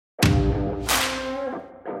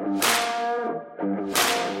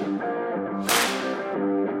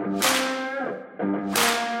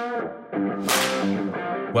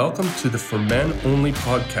Welcome to the For Men Only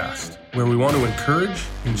podcast, where we want to encourage,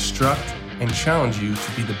 instruct, and challenge you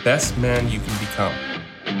to be the best man you can become.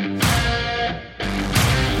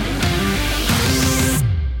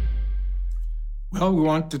 Well, we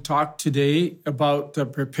want to talk today about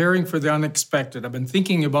preparing for the unexpected. I've been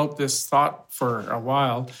thinking about this thought for a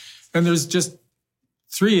while, and there's just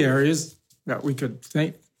three areas that we could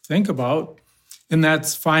think about, and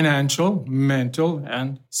that's financial, mental,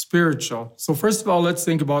 and spiritual. So first of all, let's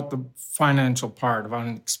think about the financial part of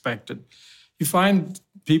unexpected. You find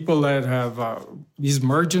people that have these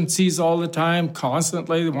emergencies all the time,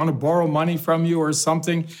 constantly. They want to borrow money from you or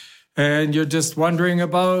something, and you're just wondering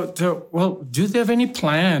about, do they have any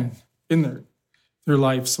plan in their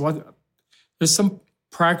life? So there's some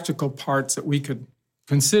practical parts that we could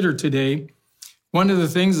consider today. One of the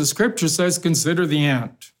things the scripture says, consider the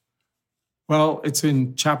ant. Well, it's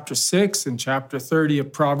in chapter 6 and chapter 30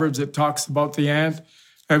 of Proverbs. It talks about the ant.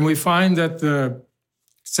 And we find that it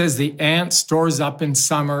says the ant stores up in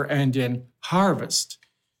summer and in harvest.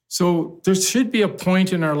 So there should be a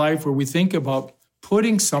point in our life where we think about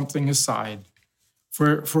putting something aside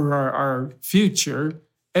for our future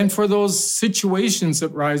and for those situations that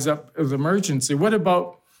rise up as emergency. What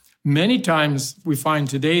about many times we find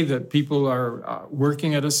today that people are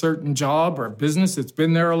working at a certain job or business that's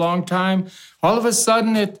been there a long time. All of a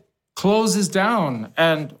sudden it closes down.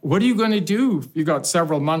 And what are you going to do if you got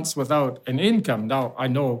several months without an income? Now, I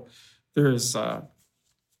know there's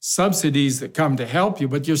subsidies that come to help you,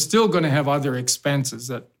 but you're still going to have other expenses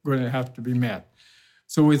that are going to have to be met.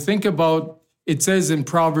 So we think about, it says in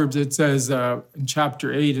Proverbs, it says in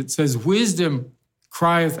chapter 8, it says, wisdom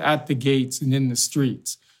crieth at the gates and in the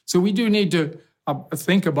streets. So we do need to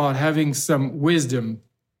think about having some wisdom.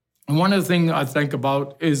 And one of the things I think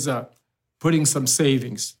about is putting some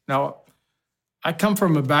savings. Now, I come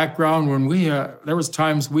from a background when there was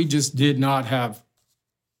times we just did not have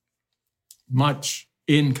much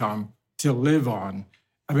income to live on.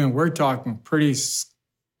 I mean, we're talking pretty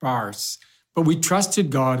sparse. But we trusted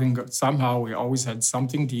God, and somehow we always had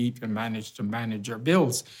something to eat and managed to manage our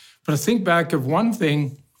bills. But I think back of one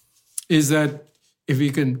thing is that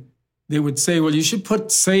they would say, well, you should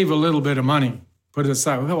save a little bit of money, put it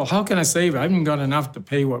aside. Well, how can I save it? I haven't got enough to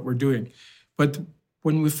pay what we're doing. But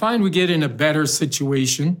when we find we get in a better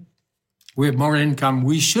situation, we have more income,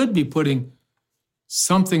 we should be putting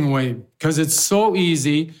something away, because it's so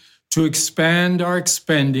easy to expand our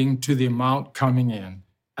spending to the amount coming in.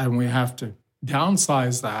 And we have to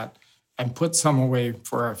downsize that and put some away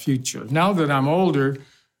for our future. Now that I'm older,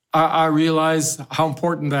 I realize how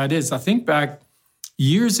important that is. I think back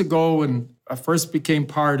years ago when I first became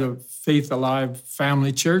part of Faith Alive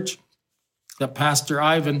Family Church, that Pastor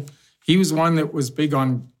Ivan, he was one that was big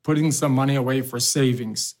on putting some money away for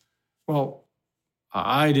savings. Well,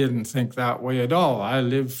 I didn't think that way at all. I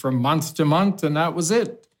lived from month to month, and that was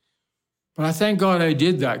it. But I thank God I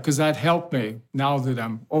did that, because that helped me, now that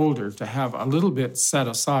I'm older, to have a little bit set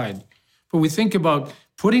aside. But we think about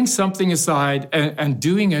putting something aside and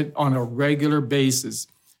doing it on a regular basis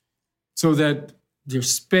so that your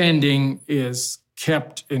spending is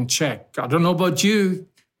kept in check. I don't know about you,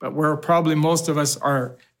 but probably most of us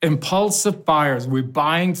are impulsive buyers. We're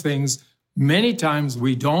buying things many times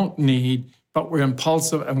we don't need, but we're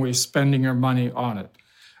impulsive and we're spending our money on it.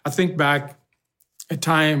 I think back a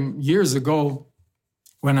time years ago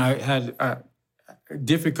when I had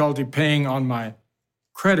difficulty paying on my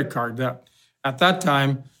credit card. That at that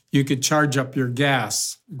time, you could charge up your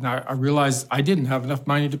gas. Now, I realized I didn't have enough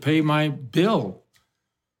money to pay my bill.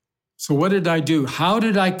 So what did I do? How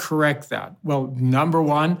did I correct that? Well, number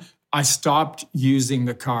one, I stopped using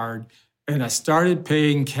the card and I started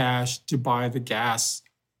paying cash to buy the gas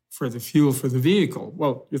for the fuel for the vehicle.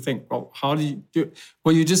 Well, you think, well, how do you do it?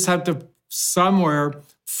 Well, you just have to somewhere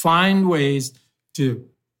find ways to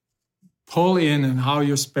pull in and how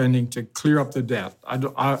you're spending to clear up the debt. I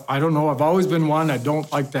don't know. I've always been one. I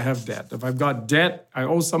don't like to have debt. If I've got debt, I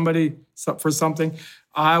owe somebody for something,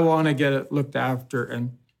 I want to get it looked after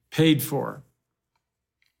and paid for.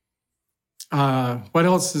 What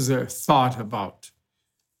else is there thought about?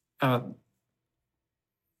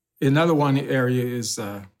 Another one area is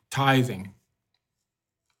tithing.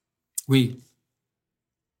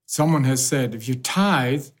 Someone has said, if you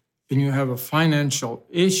tithe and you have a financial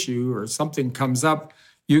issue or something comes up,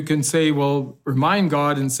 you can say, well, remind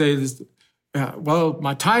God and say this,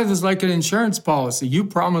 my tithe is like an insurance policy. You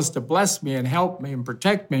promised to bless me and help me and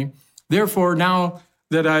protect me. Therefore, now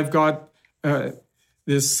that I've got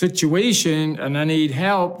this situation and I need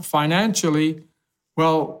help financially,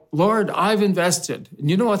 well, Lord, I've invested.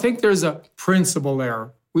 And I think there's a principle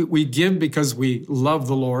there. we give because we love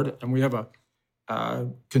the Lord, and we have a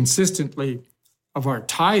consistently of our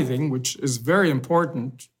tithing, which is very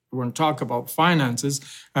important when we talk about finances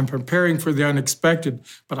and preparing for the unexpected.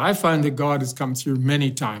 But I find that God has come through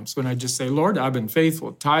many times when I just say, Lord, I've been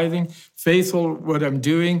faithful tithing, faithful what I'm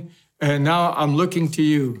doing, and now I'm looking to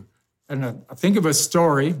you. And I think of a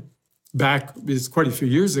story back, it's quite a few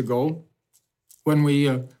years ago, when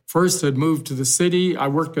we first had moved to the city. I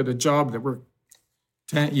worked at a job that worked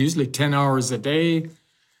usually 10 hours a day,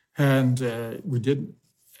 and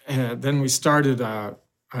then we started an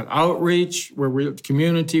outreach where the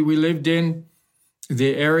community we lived in,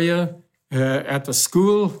 the area, at the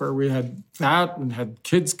school where we had that and had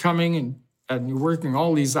kids coming and working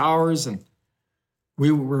all these hours, and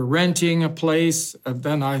we were renting a place. And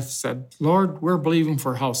then I said, Lord, we're believing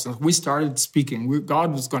for a house. And we started speaking.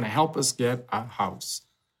 God was going to help us get a house.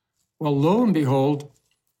 Well, lo and behold,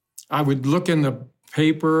 I would look in the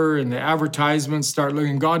paper and the advertisements, start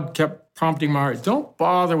looking. God kept prompting my heart, don't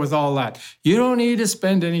bother with all that. You don't need to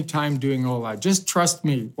spend any time doing all that. Just trust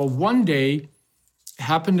me. Well, one day, it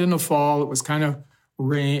happened in the fall. It was kind of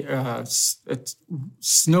rain. It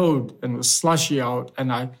snowed and was slushy out.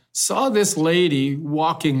 And I saw this lady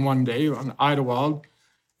walking one day on Idlewild,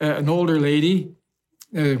 an older lady.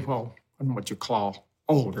 Well, I don't know what you call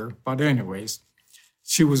older, but anyways,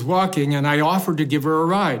 she was walking, and I offered to give her a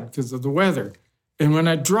ride because of the weather. And when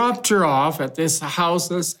I dropped her off at this house,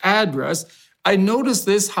 this address, I noticed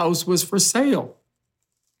this house was for sale.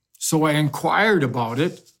 So I inquired about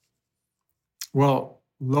it. Well,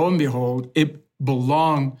 lo and behold, it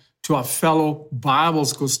belonged to a fellow Bible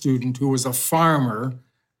school student who was a farmer,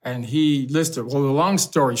 and he listed, well, the long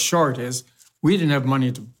story short is we didn't have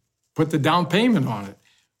money to put the down payment on it.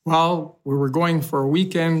 Well, we were going for a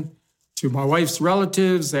weekend to my wife's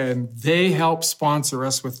relatives, and they helped sponsor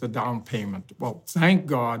us with the down payment. Well, thank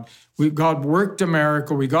God. God worked a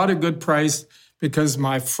miracle. We got a good price because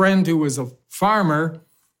my friend who was a farmer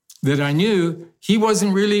that I knew, he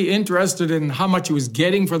wasn't really interested in how much he was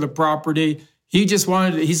getting for the property. He just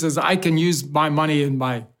wanted, he says, I can use my money on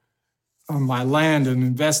my land and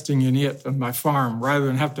investing in it on my farm rather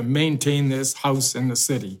than have to maintain this house in the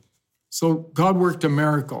city. So God worked a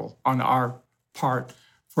miracle on our part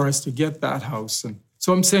for us to get that house. And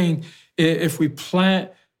so I'm saying, if we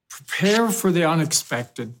prepare for the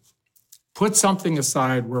unexpected, put something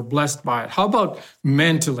aside, we're blessed by it. How about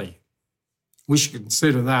mentally? We should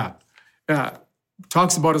consider that.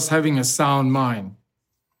 Talks about us having a sound mind.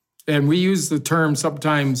 And we use the term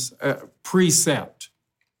sometimes precept.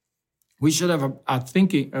 We should have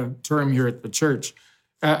a term here at the church.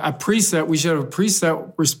 A precept, we should have a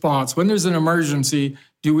precept response. When there's an emergency,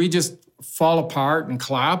 do we just fall apart and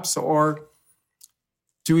collapse, or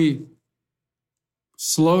do we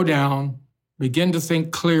slow down, begin to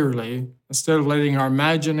think clearly instead of letting our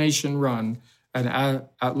imagination run and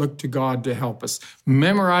look to God to help us?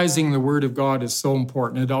 Memorizing the Word of God is so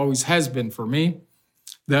important. It always has been for me,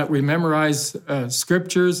 that we memorize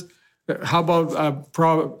scriptures. How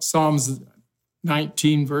about Psalms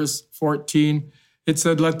 19, verse 14? It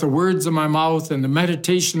said, let the words of my mouth and the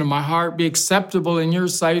meditation of my heart be acceptable in your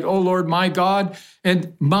sight, O Lord, my God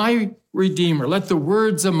and my Redeemer. Let the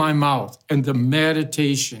words of my mouth and the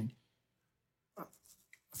meditation.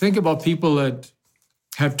 Think about people that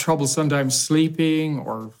have trouble sometimes sleeping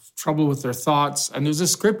or trouble with their thoughts. And there's a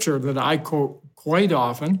scripture that I quote quite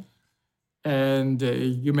often. And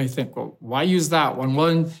you may think, well, why use that one?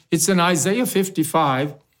 Well, it's in Isaiah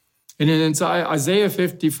 55. And in Isaiah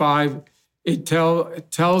 55, it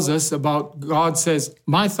tells us about, God says,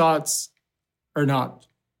 my thoughts are not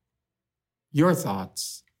your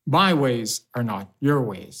thoughts. My ways are not your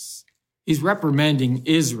ways. He's reprimanding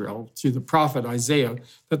Israel through the prophet Isaiah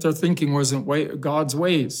that their thinking wasn't God's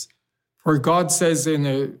ways. For God says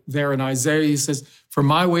there in Isaiah, he says, for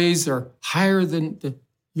my ways are higher than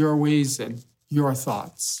your ways and your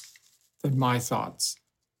thoughts than my thoughts.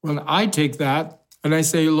 Well, I take that and I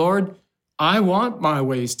say, Lord, I want my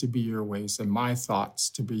ways to be your ways and my thoughts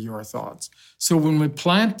to be your thoughts. So when we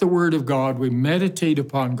plant the Word of God, we meditate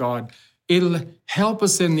upon God, it'll help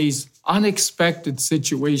us in these unexpected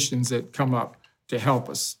situations that come up to help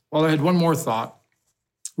us. Well, I had one more thought.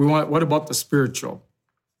 What about the spiritual?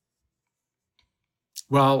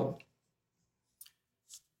 Well,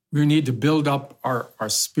 we need to build up our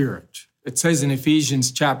spirit. It says in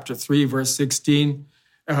Ephesians chapter 3, verse 16,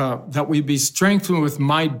 that we be strengthened with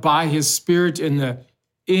might by his Spirit in the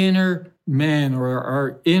inner man, or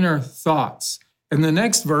our inner thoughts. And the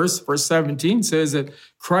next verse, verse 17, says that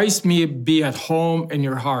Christ may be at home in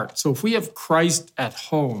your heart. So if we have Christ at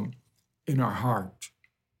home in our heart,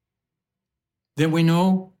 then we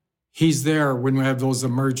know he's there when we have those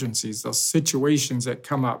emergencies, those situations that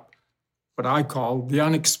come up, what I call the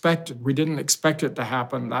unexpected. We didn't expect it to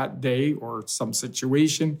happen that day, or some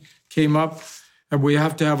situation came up, and we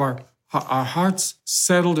have to have our hearts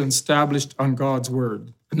settled and established on God's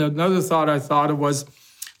word. And another thought I thought of was,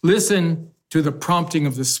 listen to the prompting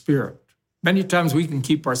of the Spirit. Many times we can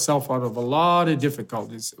keep ourselves out of a lot of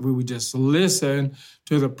difficulties. We would just listen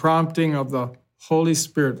to the prompting of the Holy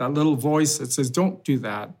Spirit, that little voice that says, don't do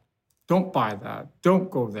that. Don't buy that. Don't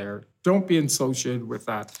go there. Don't be associated with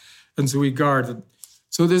that. And so we guard it.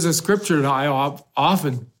 So there's a scripture that I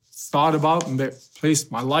often thought about and that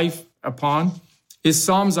placed my life upon is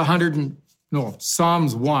Psalms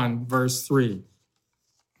 1, verse 3.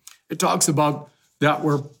 It talks about that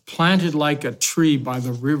we're planted like a tree by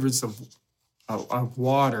the rivers of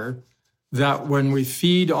water, that when we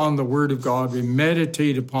feed on the word of God, we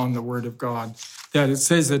meditate upon the word of God, that it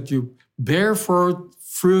says that you bear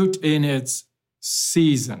fruit in its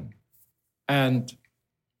season. And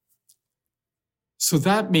so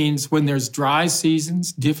that means when there's dry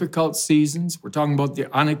seasons, difficult seasons, we're talking about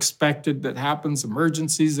the unexpected that happens,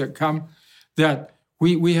 emergencies that come, that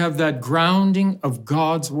we have that grounding of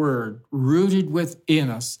God's word rooted within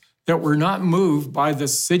us, that we're not moved by the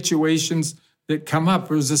situations that come up.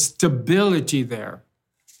 There's a stability there.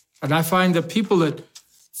 And I find that people that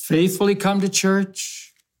faithfully come to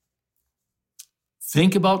church,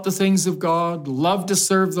 think about the things of God, love to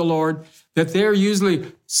serve the Lord, that they're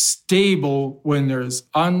usually stable when there's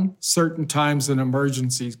uncertain times and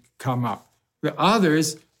emergencies come up. The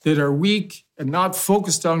others that are weak and not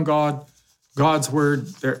focused on God's word,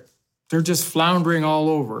 they're just floundering all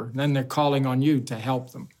over, and then they're calling on you to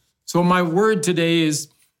help them. So my word today is,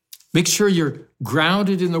 make sure you're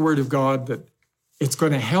grounded in the word of God, that it's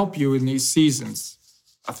going to help you in these seasons.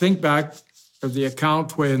 I think back of the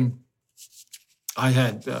account when I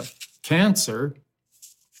had cancer.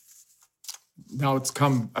 Now it's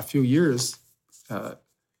come a few years. They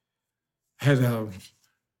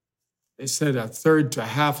said a third to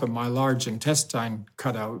half of my large intestine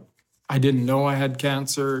cut out. I didn't know I had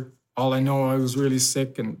cancer. All I know, I was really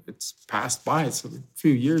sick, and it's passed by. It's a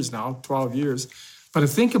few years now, 12 years. But I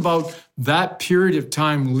think about that period of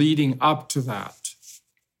time leading up to that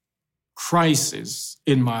crisis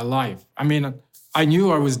in my life. I mean, I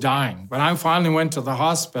knew I was dying. When I finally went to the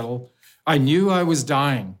hospital, I knew I was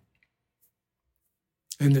dying.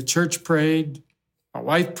 And the church prayed, my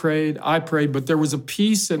wife prayed, I prayed, but there was a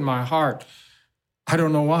peace in my heart. I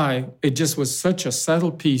don't know why. It just was such a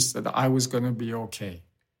settled peace that I was going to be okay.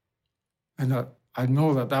 And I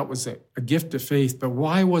know that was a gift of faith, but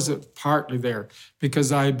why was it partly there?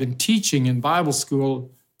 Because I had been teaching in Bible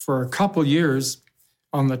school for a couple years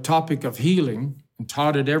on the topic of healing and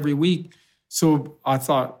taught it every week. So I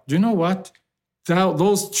thought, you know what?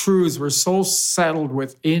 Those truths were so settled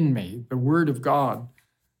within me, the Word of God,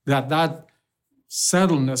 that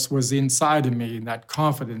settledness was inside of me, and that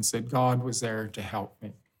confidence that God was there to help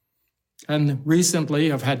me. And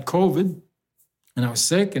recently I've had COVID, and I was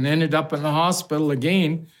sick and ended up in the hospital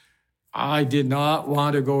again. I did not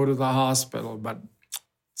want to go to the hospital, but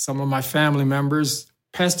some of my family members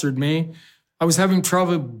pestered me. I was having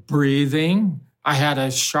trouble breathing. I had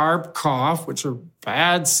a sharp cough, which are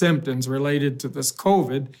bad symptoms related to this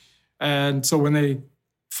COVID. And so when they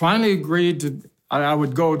finally agreed I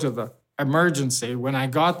would go to the emergency, when I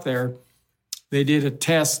got there, they did a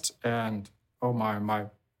test, and oh my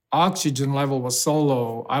oxygen level was so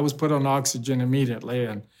low. I was put on oxygen immediately,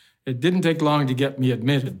 and it didn't take long to get me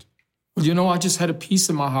admitted. Well, you know, I just had a peace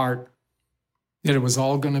in my heart that it was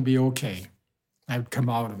all going to be okay. I would come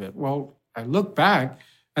out of it. Well, I look back,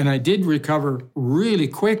 and I did recover really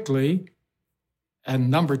quickly.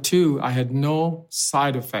 And number two, I had no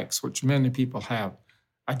side effects, which many people have.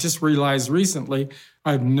 I just realized recently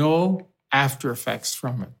I have no after effects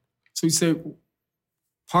from it. So you say,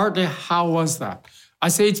 partly, how was that? I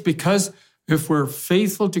say it's because if we're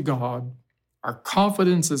faithful to God, our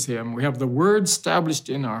confidence is Him, we have the Word established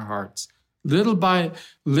in our hearts, little by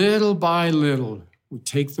little, we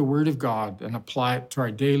take the Word of God and apply it to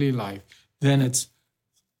our daily life, then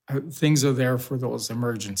things are there for those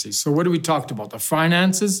emergencies. So what do we talk about? The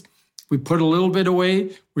finances, we put a little bit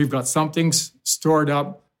away, we've got something stored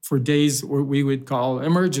up for days what we would call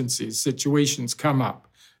emergencies, situations come up.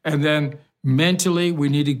 And then mentally, we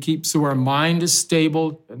need to keep so our mind is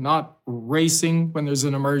stable and not racing when there's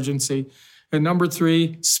an emergency. And number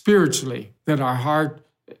three, spiritually, that our heart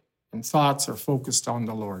and thoughts are focused on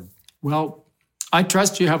the Lord. Well, I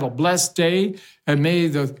trust you have a blessed day, and may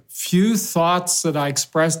the few thoughts that I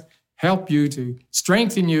expressed help you to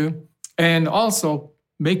strengthen you and also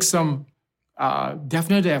make some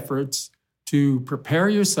definite efforts to prepare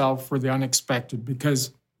yourself for the unexpected,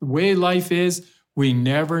 because the way life is, we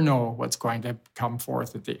never know what's going to come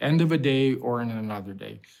forth at the end of a day or in another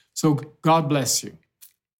day. So God bless you.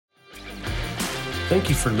 Thank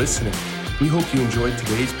you for listening. We hope you enjoyed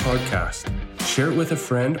today's podcast. Share it with a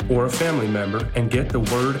friend or a family member and get the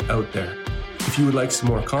word out there. If you would like some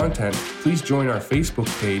more content, please join our Facebook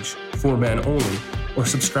page, For Men Only, or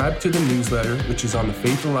subscribe to the newsletter, which is on the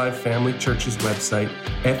Faith Alive Family Church's website,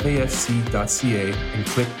 fafc.ca, and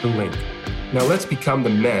click the link. Now let's become the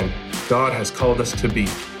men God has called us to be.